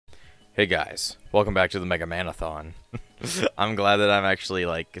Hey guys, welcome back to the Mega Manathon. I'm glad that I'm actually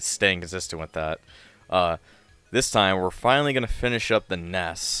like staying consistent with that. This time we're finally gonna finish up the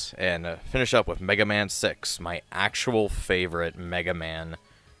NES and finish up with Mega Man 6, my actual favorite Mega Man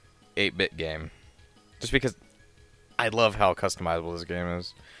 8-bit game. Just because I love how customizable this game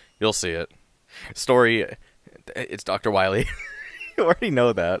is. You'll see it. Story, it's Dr. Wily. You already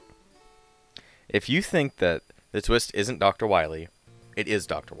know that. If you think that the twist isn't Dr. Wily, it is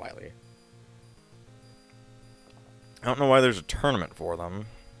Dr. Wily. I don't know why there's a tournament for them,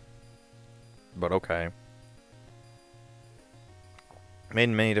 but okay. Made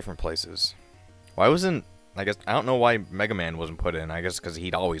in many different places. Why wasn't... I guess... I don't know why Mega Man wasn't put in. I guess because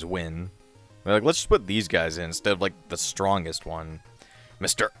he'd always win. They're like, let's just put these guys in instead of, like, the strongest one.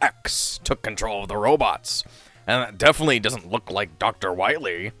 Mr. X took control of the robots. And that definitely doesn't look like Dr.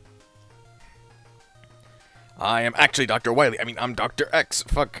 Wily. I am actually Dr. Wily. I mean, I'm Dr. X.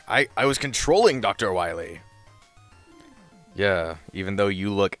 Fuck, I was controlling Dr. Wily. Yeah, even though you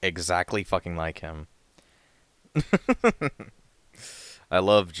look exactly fucking like him. I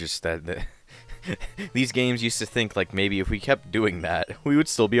love just that these games used to think like maybe if we kept doing that, we would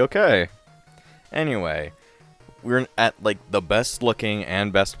still be okay. Anyway, we're at like the best looking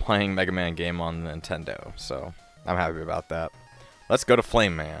and best playing Mega Man game on Nintendo, so I'm happy about that. Let's go to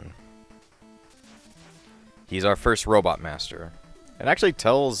Flame Man. He's our first robot master. It actually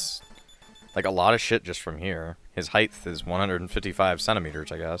tells like a lot of shit just from here. His height is 155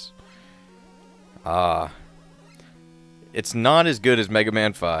 centimeters, I guess. It's not as good as Mega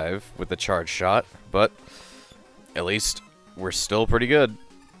Man 5 with the charge shot, but at least we're still pretty good.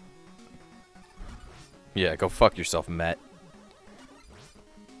 Yeah, go fuck yourself, Met.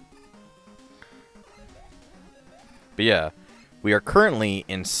 But yeah, we are currently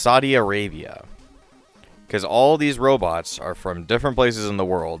in Saudi Arabia. Because all these robots are from different places in the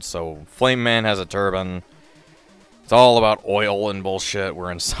world, so Flame Man has a turban. It's all about oil and bullshit.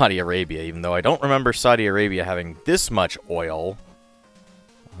 We're in Saudi Arabia, even though I don't remember Saudi Arabia having this much oil.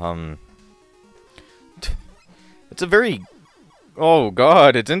 It's a very... Oh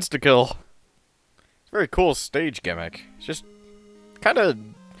god, it's insta-kill. It's a very cool stage gimmick. It's just kind of...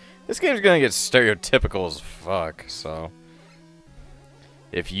 This game's gonna get stereotypical as fuck, so...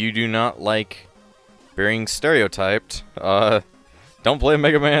 If you do not like being stereotyped, don't play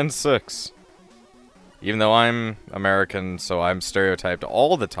Mega Man 6. Even though I'm American, so I'm stereotyped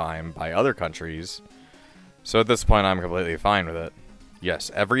all the time by other countries. So at this point, I'm completely fine with it.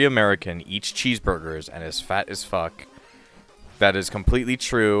 Yes, every American eats cheeseburgers and is fat as fuck. That is completely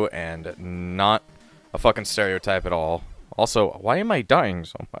true and not a fucking stereotype at all. Also, why am I dying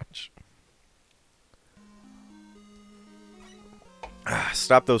so much?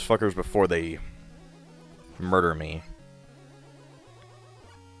 Stop those fuckers before they murder me.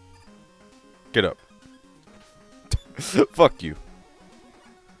 Get up. Fuck you.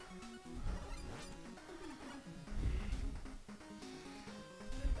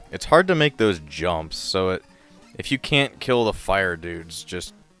 It's hard to make those jumps, so if you can't kill the fire dudes,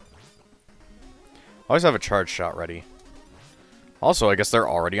 just always have a charge shot ready. Also, I guess they're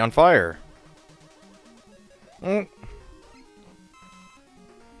already on fire.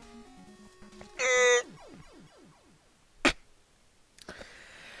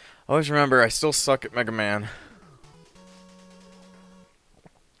 Always remember, I still suck at Mega Man.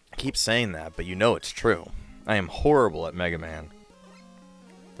 I keep saying that, but you know it's true. I am horrible at Mega Man.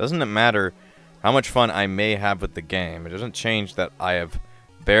 Doesn't it matter how much fun I may have with the game? It doesn't change that I have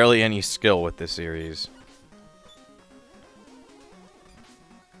barely any skill with this series.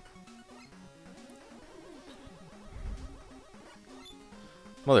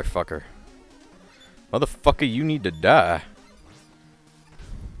 Motherfucker. Motherfucker, you need to die.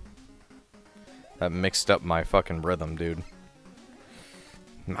 That mixed up my fucking rhythm, dude.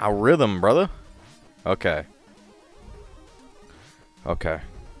 My rhythm, brother. Okay. Okay.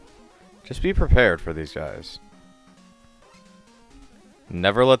 Just be prepared for these guys.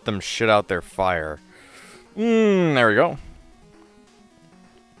 Never let them shit out their fire. There we go.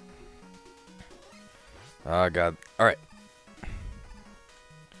 Oh, God. Alright.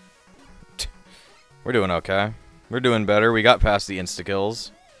 We're doing okay. We're doing better. We got past the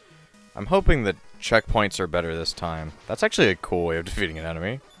insta-kills. I'm hoping that checkpoints are better this time. That's actually a cool way of defeating an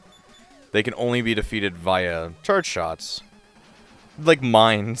enemy. They can only be defeated via charge shots. Like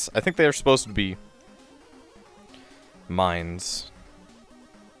mines. I think they are supposed to be mines.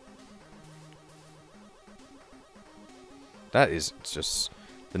 That is just...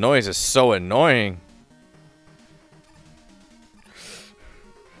 The noise is so annoying.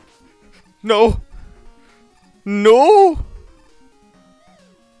 No! No!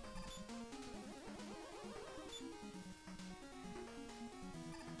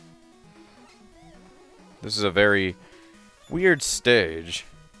 This is a very weird stage.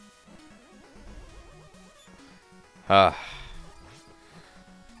 You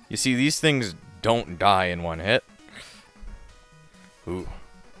see, these things don't die in one hit. Ooh.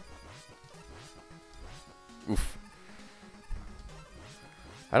 Oof.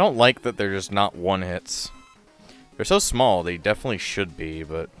 I don't like that they're just not one hits. They're so small, they definitely should be,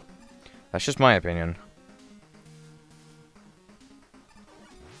 but that's just my opinion.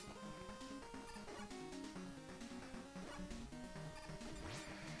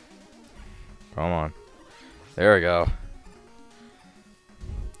 Come on. There we go.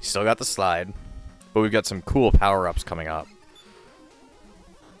 Still got the slide, but we've got some cool power-ups coming up.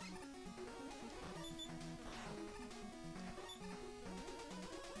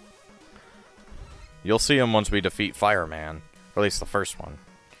 You'll see him once we defeat Fireman, or at least the first one.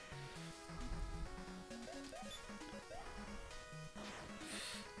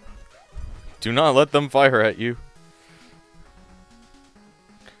 Do not let them fire at you.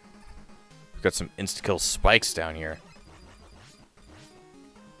 We've got some insta-kill spikes down here.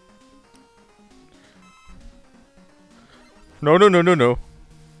 No, no, no, no, no.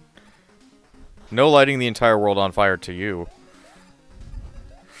 No lighting the entire world on fire to you.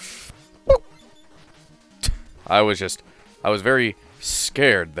 I was very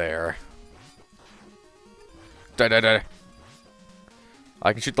scared there. Die, die, die.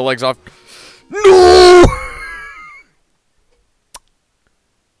 I can shoot the legs off. No!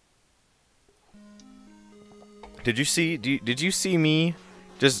 Did you see me?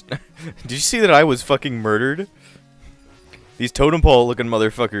 Just did you see that I was fucking murdered? These totem pole looking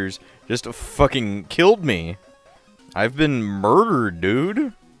motherfuckers just fucking killed me. I've been murdered,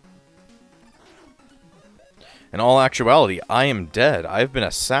 dude. In all actuality, I am dead. I've been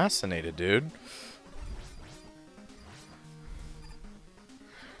assassinated, dude.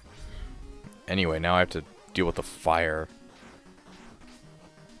 Anyway, now I have to deal with the fire.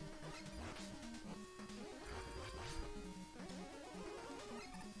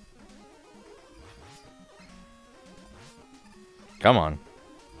 Come on.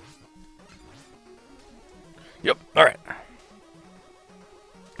 Yep, alright.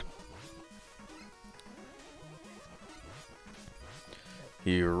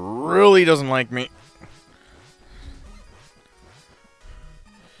 He really doesn't like me.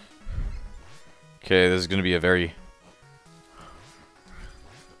 Okay, this is going to be a very...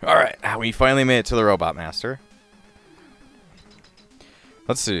 Alright, we finally made it to the Robot Master.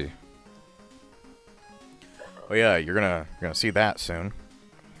 Let's see. Oh yeah, you're gonna see that soon.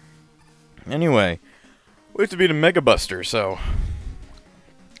 Anyway, we have to beat a Mega Buster, so...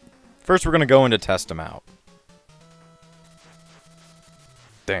 First we're gonna go in to test him out.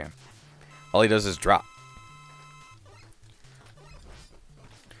 Damn. All he does is drop.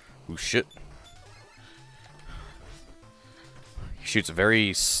 Ooh, shit. He shoots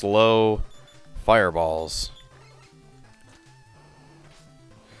very slow fireballs.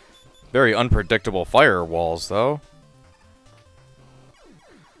 Very unpredictable firewalls, though.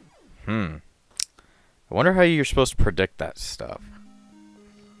 I wonder how you're supposed to predict that stuff.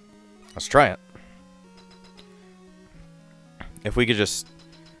 Let's try it. If we could just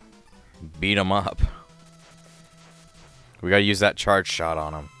beat him up. We gotta use that charge shot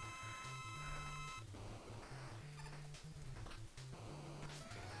on him.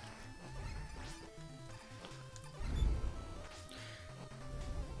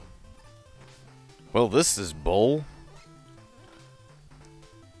 Well, this is bull.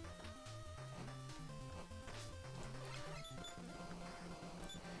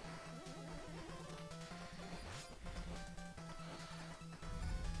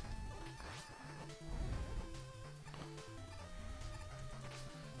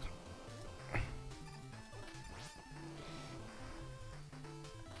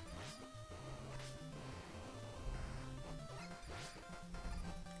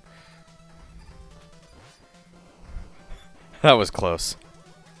 That was close.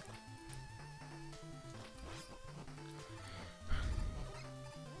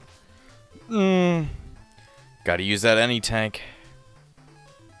 Gotta use that any tank.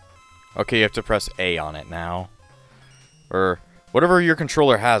 Okay, you have to press A on it now. Or whatever your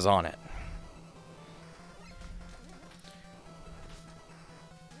controller has on it.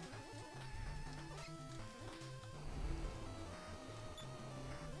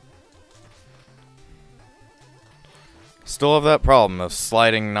 Still have that problem of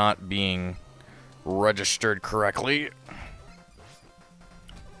sliding not being registered correctly.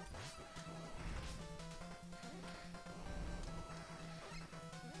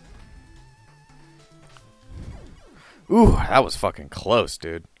 Ooh, that was fucking close,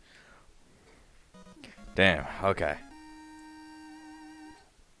 dude. Damn, okay.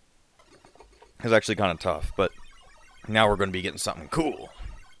 It was actually kind of tough, but now we're going to be getting something cool.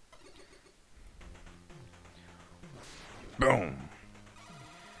 Boom.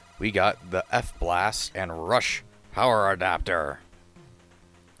 We got the F-Blast and Rush Power Adapter.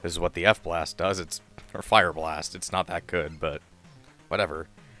 This is what the F-Blast does. It's or Fire Blast. It's not that good, but whatever.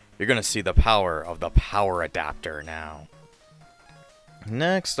 You're going to see the power of the Power Adapter now.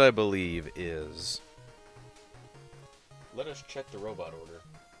 Next, I believe, is... Let us check the robot order.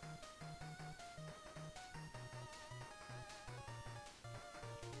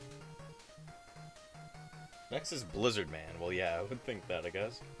 Next is Blizzard Man. Well, yeah, I would think that, I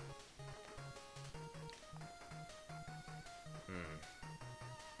guess.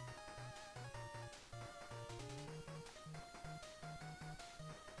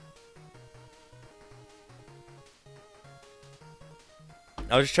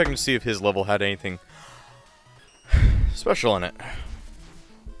 I was just checking to see if his level had anything special in it.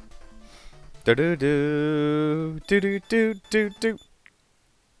 Do-do-do, do-do-do-do-do.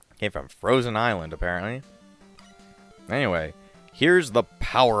 Came from Frozen Island, apparently. Anyway, here's the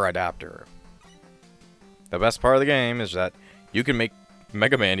Power Adapter. The best part of the game is that you can make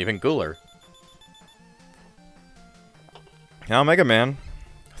Mega Man even cooler. Now Mega Man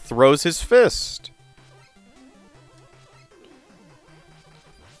throws his fist.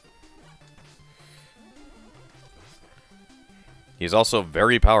 He's also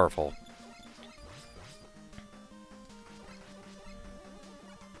very powerful.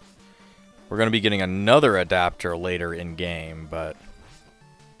 We're going to be getting another adapter later in game, but...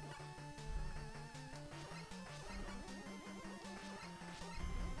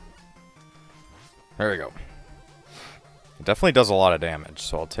 There we go. It definitely does a lot of damage,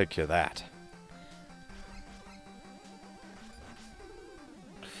 so I'll take you that.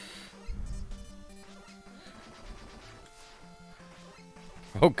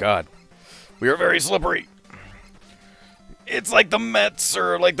 Oh god. We are very slippery. It's like the Mets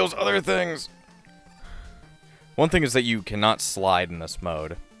or like those other things. One thing is that you cannot slide in this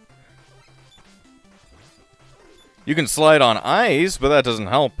mode. You can slide on ice, but that doesn't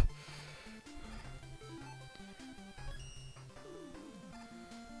help.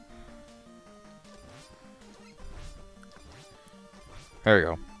 There we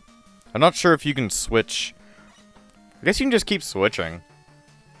go. I'm not sure if you can switch. I guess you can just keep switching.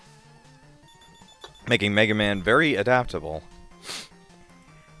 Making Mega Man very adaptable.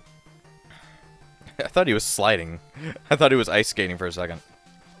 I thought he was sliding. I thought he was ice skating for a second.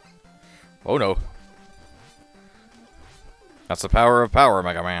 Oh no. That's the power of power,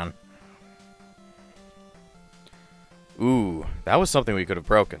 Mega Man. Ooh, that was something we could have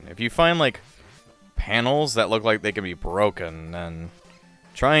broken. If you find, like, panels that look like they can be broken, then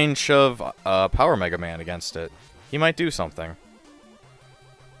try and shove Power Mega Man against it. He might do something.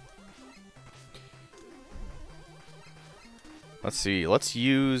 Let's see, let's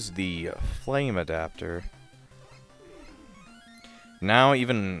use the flame adapter. Now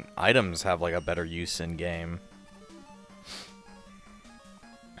even items have like a better use in game.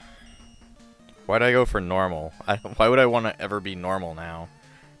 Why'd I go for normal? Why would I want to ever be normal now?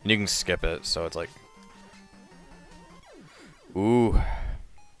 And you can skip it, so it's like... Ooh.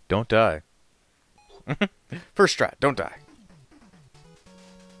 Don't die. First strat, don't die.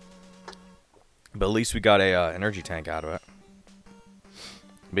 But at least we got a energy tank out of it.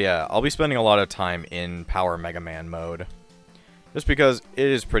 But yeah, I'll be spending a lot of time in Power Mega Man mode. Just because it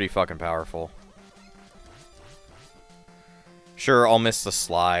is pretty fucking powerful. Sure, I'll miss the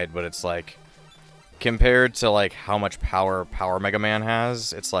slide, but it's like... Compared to like how much power Mega Man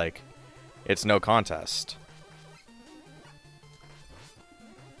has, it's like... It's no contest.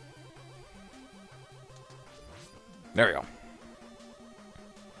 There we go.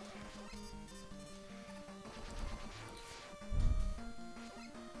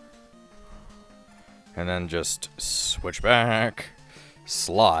 And then just switch back,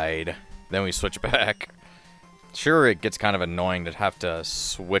 slide, then we switch back. Sure, it gets kind of annoying to have to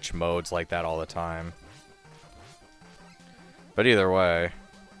switch modes like that all the time. But either way.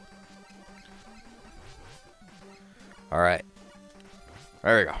 Alright.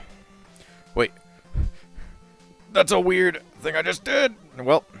 There we go. Wait. That's a weird thing I just did.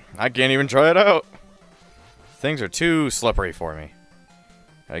 Well, I can't even try it out. Things are too slippery for me.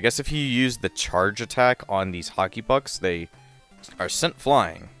 I guess if you use the charge attack on these hockey pucks, they are sent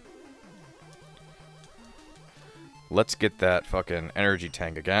flying. Let's get that fucking energy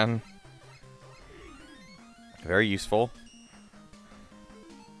tank again. Very useful.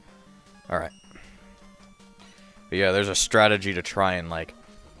 Alright. But yeah, there's a strategy to try and, like,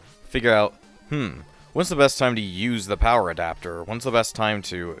 figure out, When's the best time to use the power adapter? When's the best time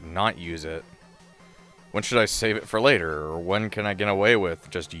to not use it? When should I save it for later? Or when can I get away with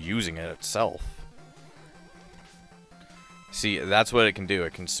just using it itself? See, that's what it can do.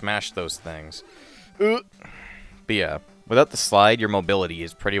 It can smash those things. But yeah, without the slide, your mobility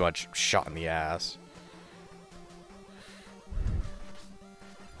is pretty much shot in the ass.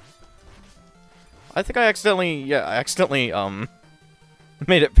 I think I accidentally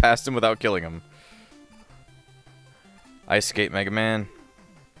made it past him without killing him. Ice Skate Mega Man.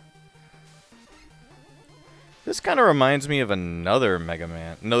 This kind of reminds me of another Mega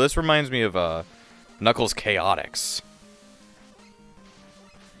Man. No, this reminds me of Knuckles Chaotix.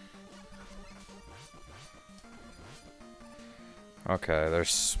 Okay,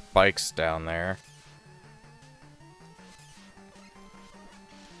 there's spikes down there.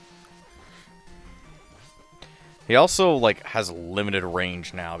 He also, like, has limited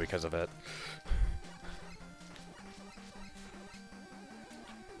range now because of it.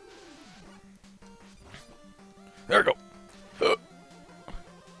 There we go.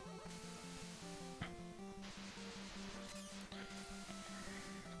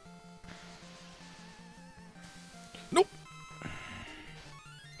 Nope.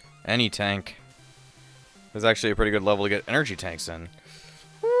 Any tank. This is actually a pretty good level to get energy tanks in.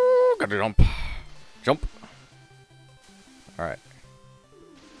 Ooh, gotta jump. Jump. Alright.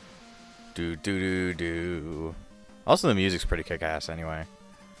 Do. Also, the music's pretty kick-ass anyway.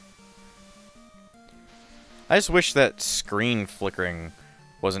 I just wish that screen flickering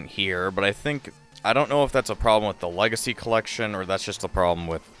wasn't here, but I don't know if that's a problem with the Legacy Collection, or that's just a problem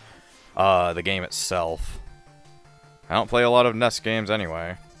with the game itself. I don't play a lot of NES games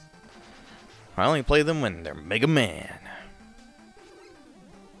anyway. I only play them when they're Mega Man.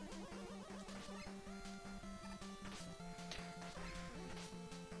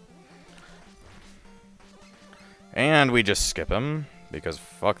 And we just skip him, because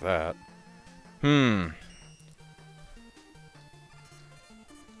fuck that. Ooh!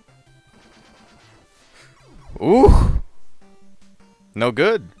 No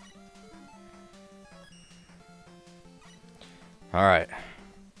good. Alright.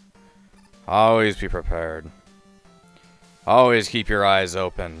 Always be prepared. Always keep your eyes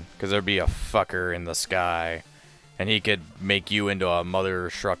open, because there'd be a fucker in the sky, and he could make you into a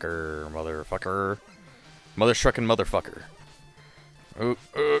motherfucker. Mother-shucking motherfucker. Ooh,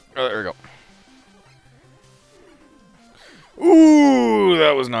 there we go. Ooh,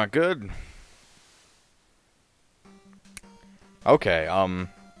 that was not good. Okay,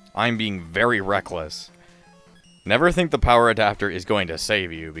 I'm being very reckless. Never think the power adapter is going to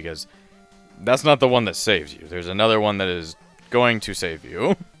save you, because that's not the one that saves you. There's another one that is going to save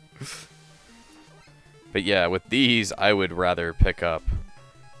you. But yeah, with these, I would rather pick up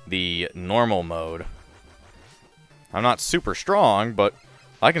the normal mode. I'm not super strong, but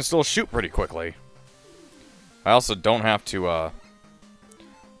I can still shoot pretty quickly. I also don't have to,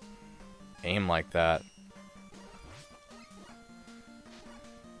 aim like that.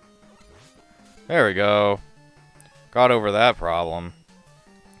 There we go. Got over that problem.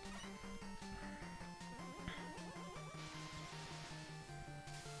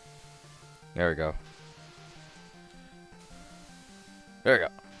 There we go. There we go.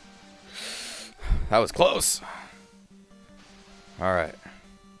 That was close. Alright.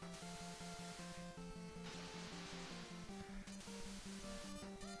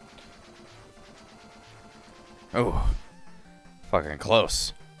 Oh. Fucking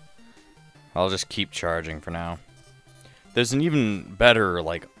close. I'll just keep charging for now. There's an even better,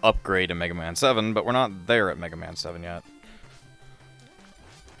 like, upgrade in Mega Man 7, but we're not there at Mega Man 7 yet.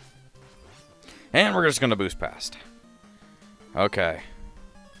 And we're just gonna boost past. Okay.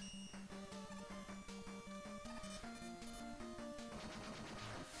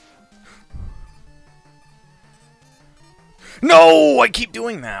 No! I keep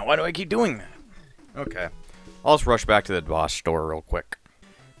doing that! Why do I keep doing that? Okay. I'll just rush back to the boss store real quick.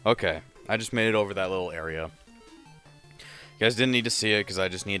 Okay. I just made it over that little area. You guys didn't need to see it because I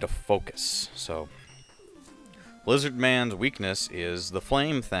just need to focus. So, Lizard Man's weakness is the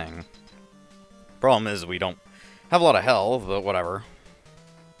flame thing. Problem is we don't have a lot of health, but whatever.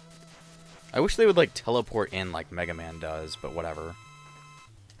 I wish they would like teleport in like Mega Man does, but whatever.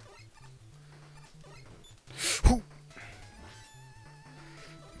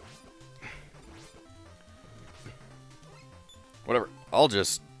 Whatever. I'll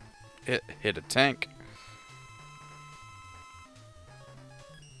just hit a tank.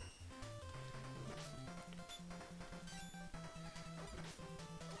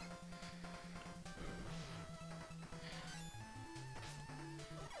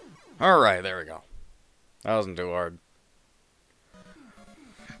 Alright, there we go. That wasn't too hard.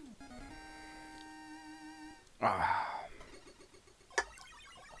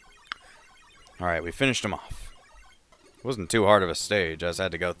 Alright, we finished him off. It wasn't too hard of a stage. I just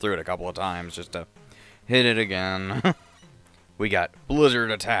had to go through it a couple of times just to hit it again. We got Blizzard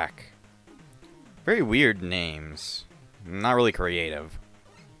Attack. Very weird names. Not really creative.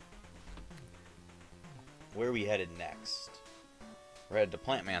 Where are we headed next? We're headed to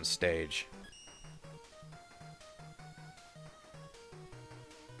Plant Man stage.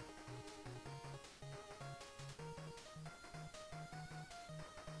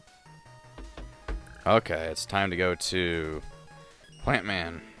 Okay, it's time to go to Plant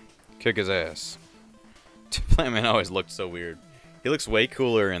Man. Kick his ass. Plant Man always looked so weird. He looks way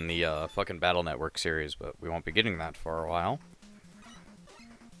cooler in the fucking Battle Network series, but we won't be getting that for a while.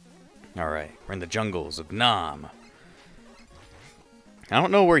 Alright, we're in the jungles of Nam. I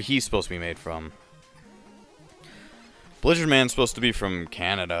don't know where he's supposed to be made from. Blizzard Man's supposed to be from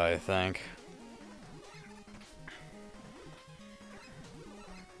Canada, I think.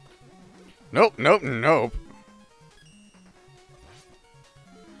 Nope, nope, nope.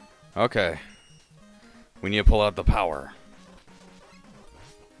 Okay. We need to pull out the power.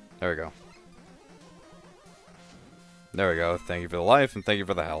 There we go. There we go. Thank you for the life, and thank you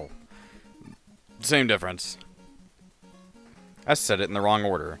for the hell. Same difference. I said it in the wrong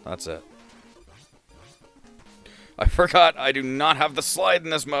order. That's it. I forgot I do not have the slide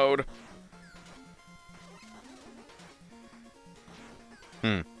in this mode.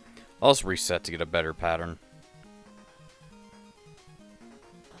 I'll just reset to get a better pattern.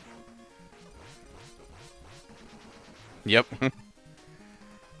 Yep.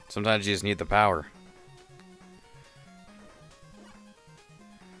 Sometimes you just need the power.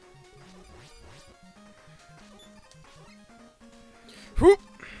 Whoop!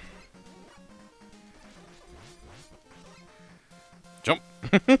 Jump!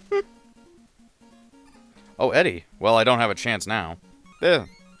 Oh, Eddie. Well, I don't have a chance now. Yeah,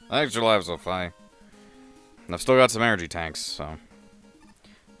 extra lives will fine. And I've still got some energy tanks, so...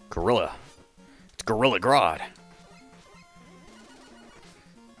 Gorilla. It's Gorilla Grodd.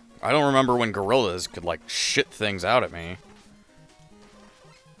 I don't remember when gorillas could, like, shit things out at me.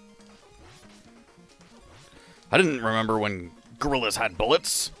 I didn't remember when gorillas had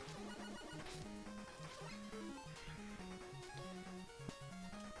bullets.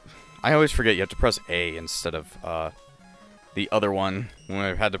 I always forget you have to press A instead of, the other one when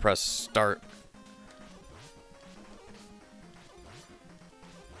I had to press start.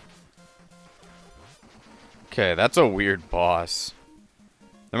 Okay, that's a weird boss.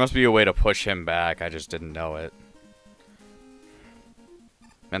 There must be a way to push him back, I just didn't know it.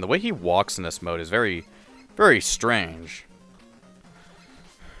 Man, the way he walks in this mode is very, very strange.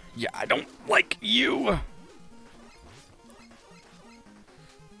 Yeah, I don't like you!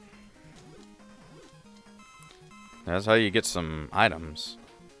 That's how you get some items.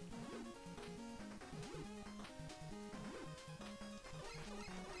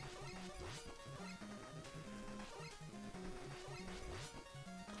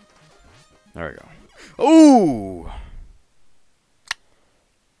 There we go. Ooh!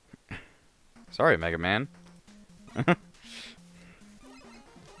 Sorry, Mega Man.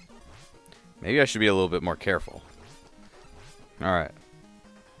 Maybe I should be a little bit more careful. Alright.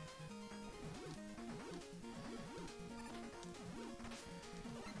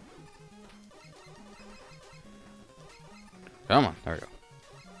 Come on, there we go.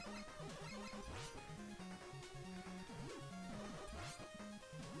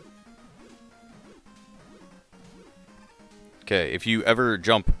 Okay, if you ever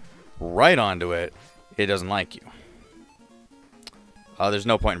jump right onto it, it doesn't like you. There's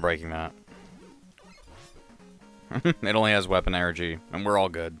no point in breaking that. It only has weapon energy, and we're all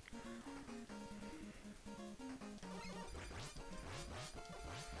good.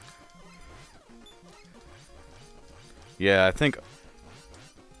 Yeah, I think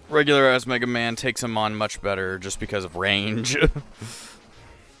regular as Mega Man takes him on much better just because of range. Yeah,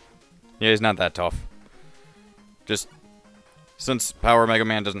 he's not that tough. Just since Power Mega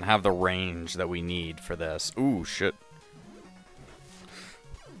Man doesn't have the range that we need for this. Ooh, shit.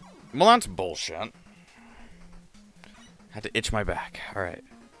 Well, that's bullshit. Had to itch my back. Alright.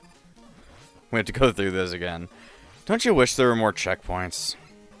 We have to go through this again. Don't you wish there were more checkpoints?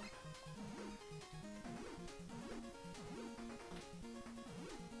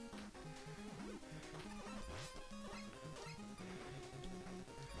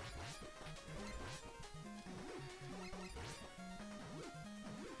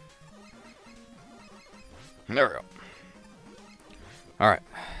 There we go. Alright.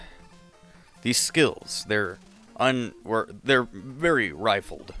 These skills, they're very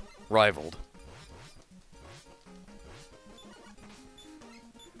rivaled.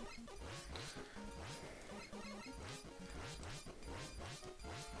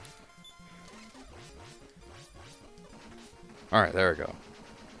 Alright, there we go.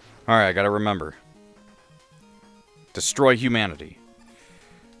 Alright, I gotta remember. Destroy humanity.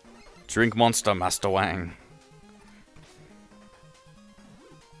 Drink monster, Master Wang.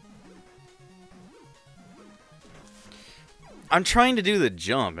 I'm trying to do the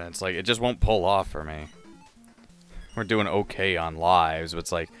jump, and it's like, it just won't pull off for me. We're doing okay on lives, but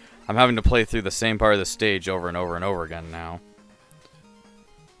it's like, I'm having to play through the same part of the stage over and over and over again now.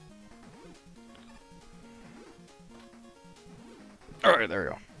 Alright, there we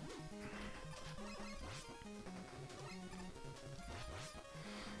go.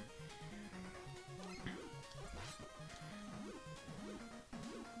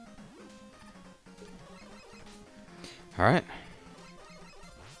 Alright.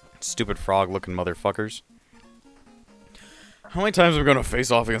 Stupid frog-looking motherfuckers. How many times are we gonna face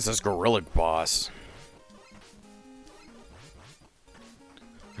off against this gorilla boss?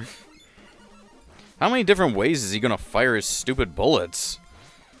 How many different ways is he gonna fire his stupid bullets?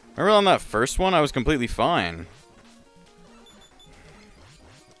 Remember on that first one, I was completely fine.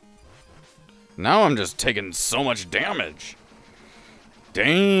 Now I'm just taking so much damage.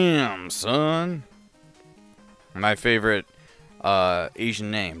 Damn, son. My favorite Asian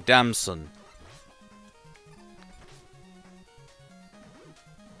name, Damson.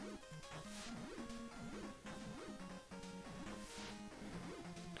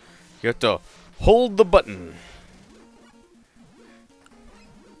 You have to hold the button.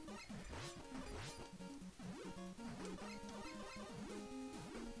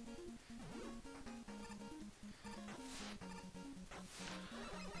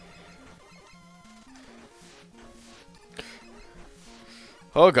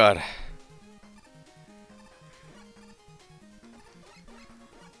 Oh god.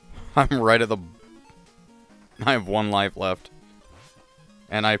 I'm right at the... I have 1 life left.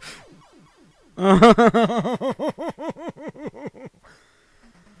 And I...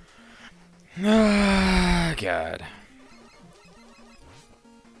 God.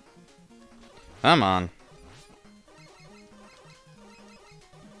 Come on.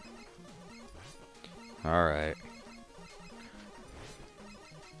 Alright.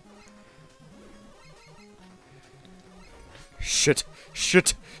 Shit.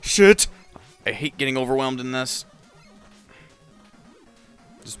 Shit. Shit. I hate getting overwhelmed in this.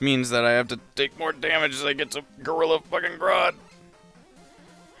 Just means that I have to take more damage as I get to Gorilla fucking Grodd.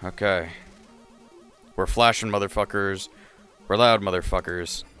 Okay. We're flashing motherfuckers. We're loud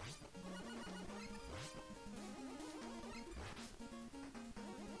motherfuckers.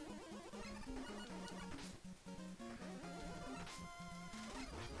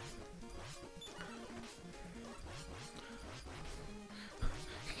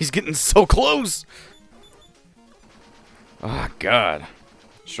 He's getting so close! Oh, God.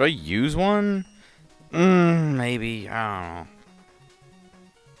 Should I use one? Maybe. I don't know.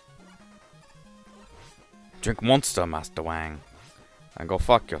 Drink monster, Master Wang. And go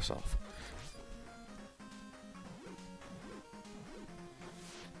fuck yourself.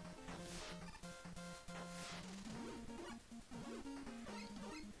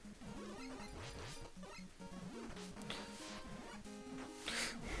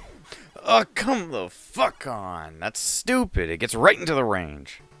 Oh, come the fuck on. That's stupid. It gets right into the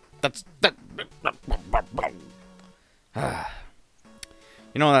range. That.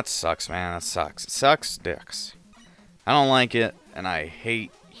 You know, that sucks, man. That sucks. It sucks dicks. I don't like it, and I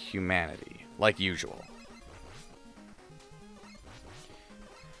hate humanity, like usual.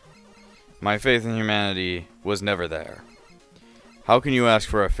 My faith in humanity was never there. How can you ask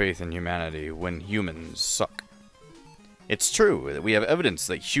for a faith in humanity when humans suck? It's true that we have evidence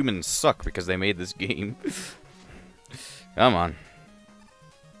that humans suck because they made this game. Come on.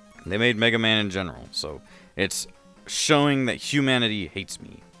 They made Mega Man in general, so it's showing that humanity hates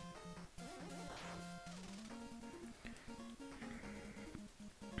me.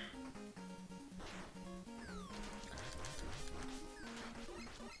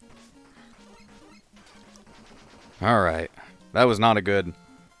 Alright. That was not a good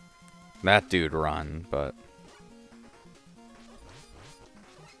that dude run, but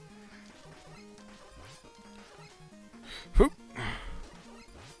whoop.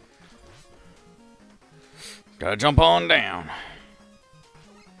 Gotta jump on down.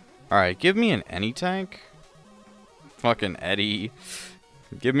 Alright, give me an any tank. Fucking Eddie.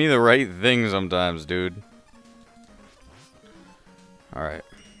 Give me the right thing sometimes, dude. Alright.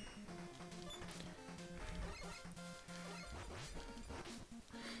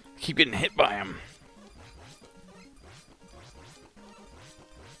 Keep getting hit by him.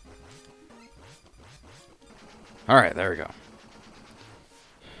 Alright, there we go.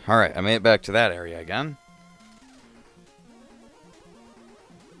 Alright, I made it back to that area again.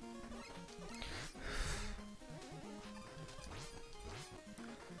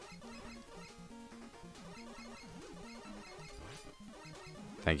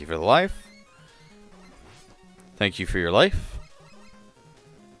 Thank you for the life. Thank you for your life.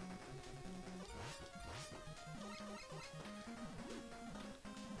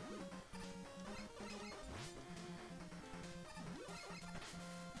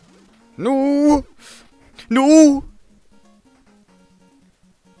 No! No!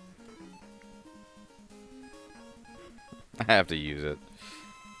 I have to use it.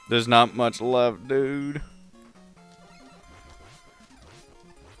 There's not much left, dude.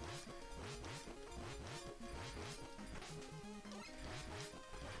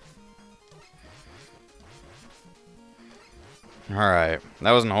 Alright,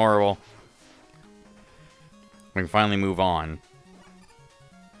 that wasn't horrible. We can finally move on.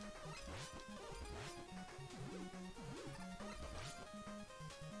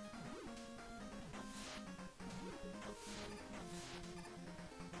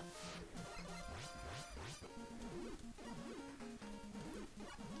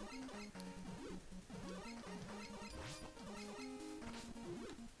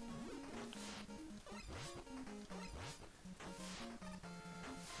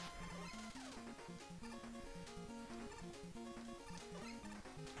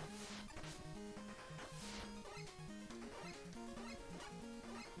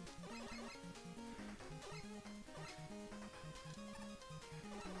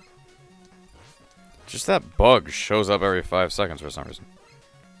 Just that bug shows up every 5 seconds for some reason.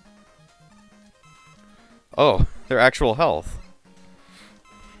 Oh, their actual health.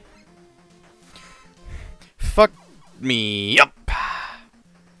 Fuck me up.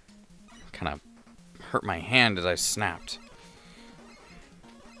 Kind of hurt my hand as I snapped.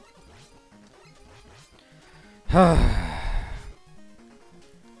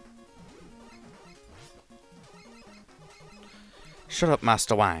 Shut up,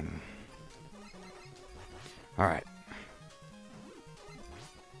 Master Wang. Alright.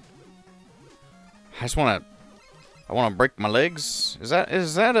 I wanna break my legs. Is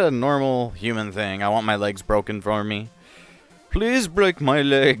that a normal human thing? I want my legs broken for me. Please break my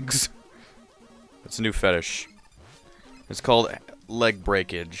legs. It's a new fetish. It's called leg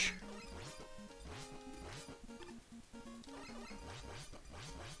breakage.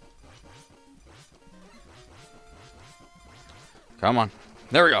 Come on.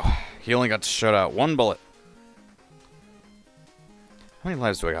 There we go. He only got to shut out 1 bullet. How many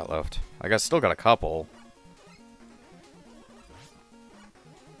lives do I got left? I still got a couple.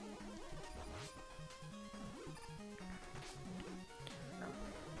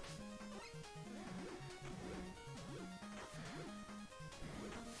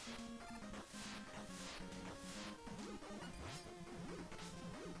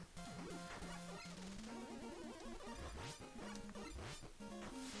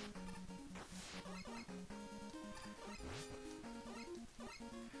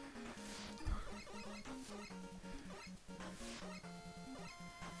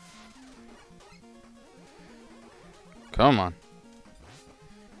 Come on.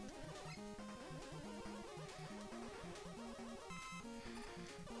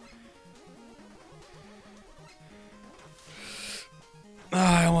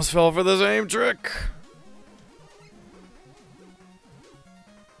 I almost fell for the same trick.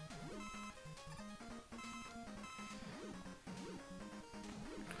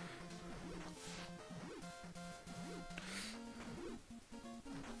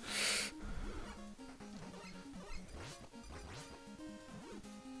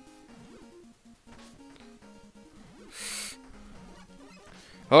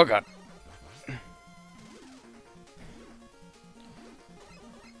 Oh god.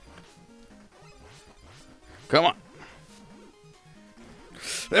 Come on.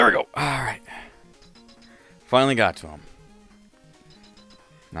 There we go. Alright. Finally got to him.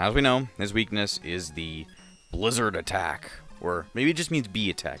 Now, as we know, his weakness is the blizzard attack. Or maybe it just means bee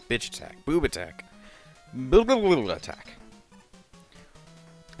attack, bitch attack, boob attack. Attack.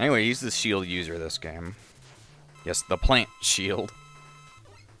 Anyway, he's the shield user this game. Yes, the plant shield.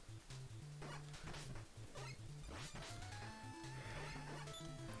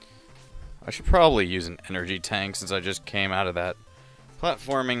 I should probably use an energy tank since I just came out of that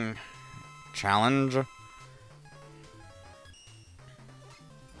platforming challenge.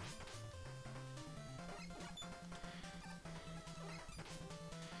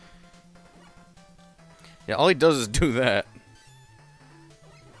 Yeah, all he does is do that.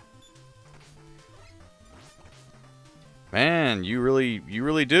 Man, you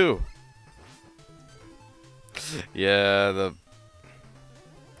really do. Yeah,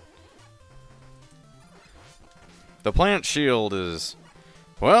 the plant shield is,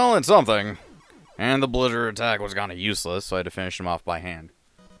 well, it's something. And the blizzard attack was kind of useless, so I had to finish him off by hand.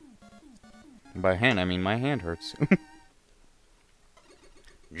 By hand, I mean my hand hurts.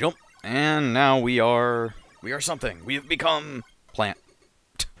 Jump. And now we are something. We've become plant.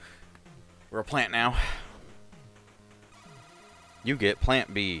 We're a plant now. You get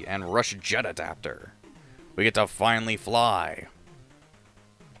Plant B and Rush Jet Adapter. We get to finally fly.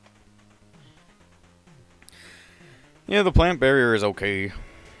 Yeah, the plant barrier is okay.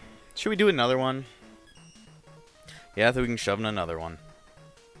 Should we do another one? Yeah, I think we can shove in another one.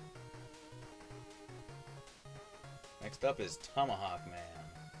 Next up is Tomahawk Man.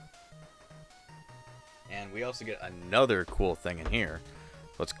 And we also get another cool thing in here.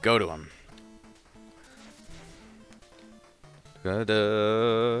 Let's go to him.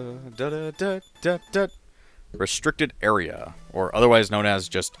 Restricted area, or otherwise known as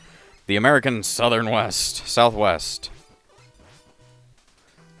just the American Southwest.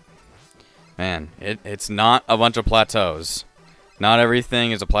 Man, it's not a bunch of plateaus. Not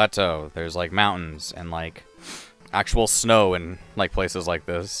everything is a plateau. There's like mountains and like actual snow in like places like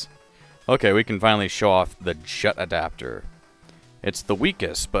this. Okay, we can finally show off the jet adapter. It's the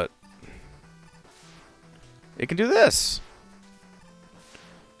weakest, but it can do this.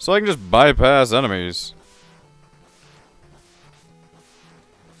 So I can just bypass enemies.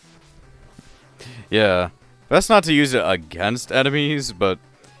 Yeah, best not to use it against enemies, but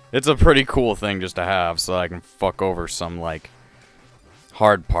it's a pretty cool thing just to have, so I can fuck over some, like,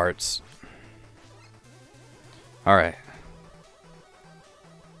 hard parts. Alright.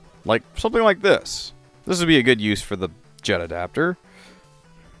 Like, something like this. This would be a good use for the jet adapter.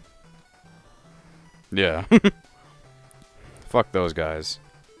 Yeah. Fuck those guys.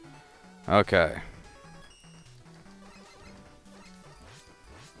 Okay.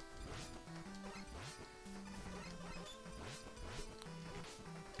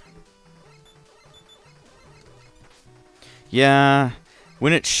 Yeah,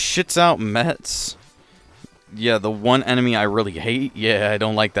 when it shits out mets. Yeah, the one enemy I really hate. Yeah, I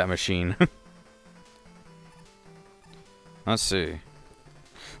don't like that machine. Let's see.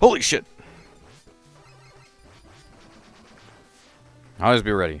 Holy shit! Always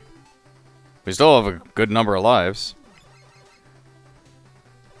be ready. We still have a good number of lives.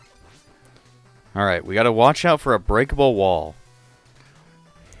 Alright, we gotta watch out for a breakable wall.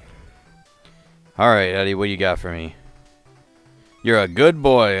 Alright, Eddie, what you got for me? You're a good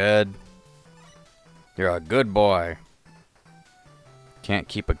boy, Ed. You're a good boy. Can't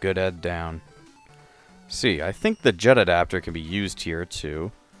keep a good Ed down. See, I think the jet adapter can be used here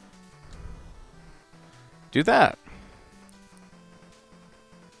to do that.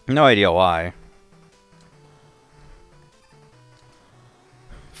 No idea why.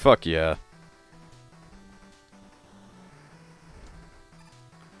 Fuck yeah.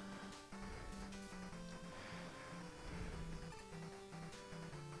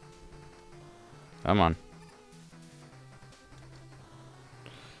 Come on.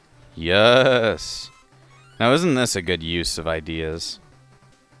 Yes. Now, isn't this a good use of ideas?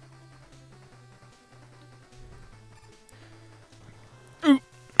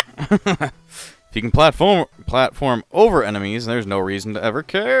 If you can platform over enemies, there's no reason to ever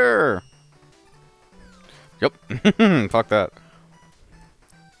care. Yep. Fuck that.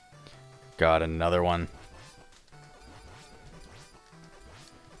 Got another one.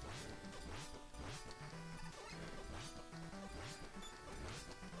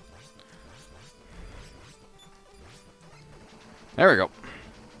 There we go.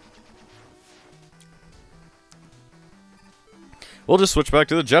 We'll just switch back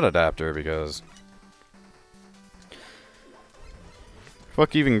to the jet adapter because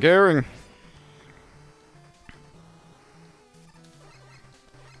fuck even caring.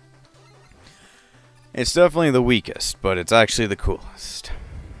 It's definitely the weakest, but it's actually the coolest.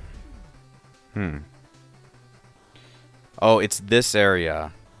 Oh, it's this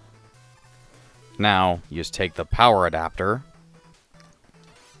area. Now, you just take the power adapter.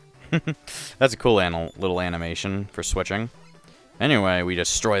 That's a cool little animation for switching. Anyway, we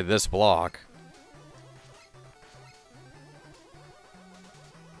destroy this block.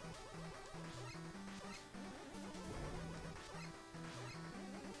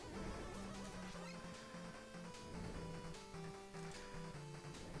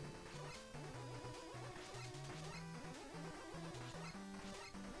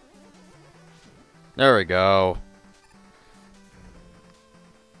 There we go.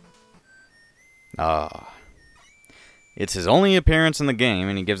 It's his only appearance in the game,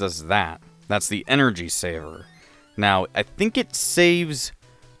 and he gives us that. That's the energy saver. Now, I think it saves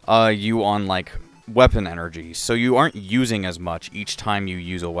you on, like, weapon energy, so you aren't using as much each time you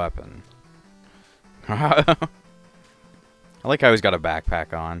use a weapon. I like how he's got a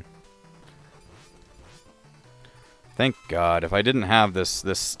backpack on. Thank God. If I didn't have this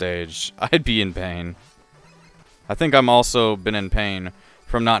stage, I'd be in pain. I think I'm also been in pain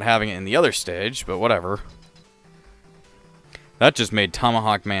from not having it in the other stage, but whatever. That just made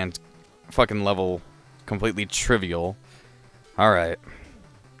Tomahawk Man's fucking level completely trivial. Alright.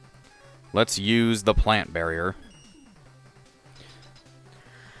 Let's use the plant barrier.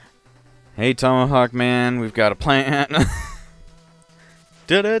 Hey, Tomahawk Man, we've got a plant.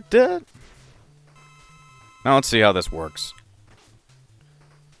 Da-da-da. Now let's see how this works.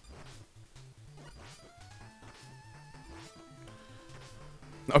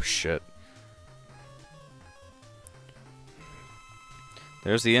 Oh, shit.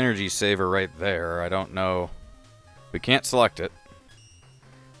 There's the energy saver right there. I don't know. We can't select it.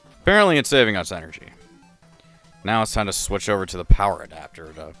 Apparently it's saving us energy. Now it's time to switch over to the power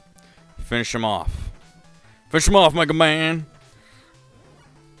adapter to finish him off. Finish him off, Mega Man!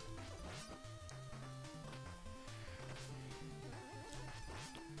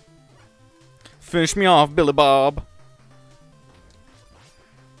 Finish me off, Billy Bob!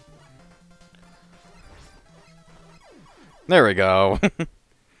 There we go. Let's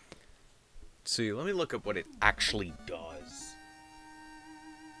see, let me look up what it actually does.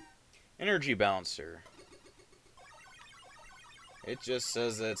 Energy balancer. It just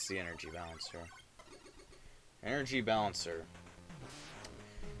says that it's the energy balancer. Energy balancer.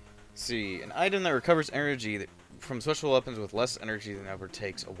 Let's see, an item that recovers energy from special weapons with less energy than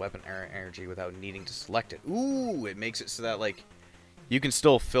overtakes a weapon energy without needing to select it. Ooh, it makes it so that, like, you can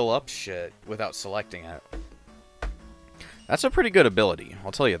still fill up shit without selecting it. That's a pretty good ability,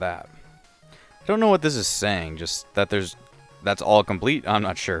 I'll tell you that. I don't know what this is saying, just that that's all complete, I'm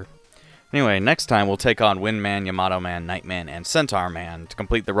not sure. Anyway, next time we'll take on Windman, Yamato Man, Nightman, and Centaur Man to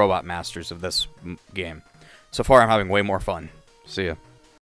complete the Robot Masters of this game. So far I'm having way more fun. See ya.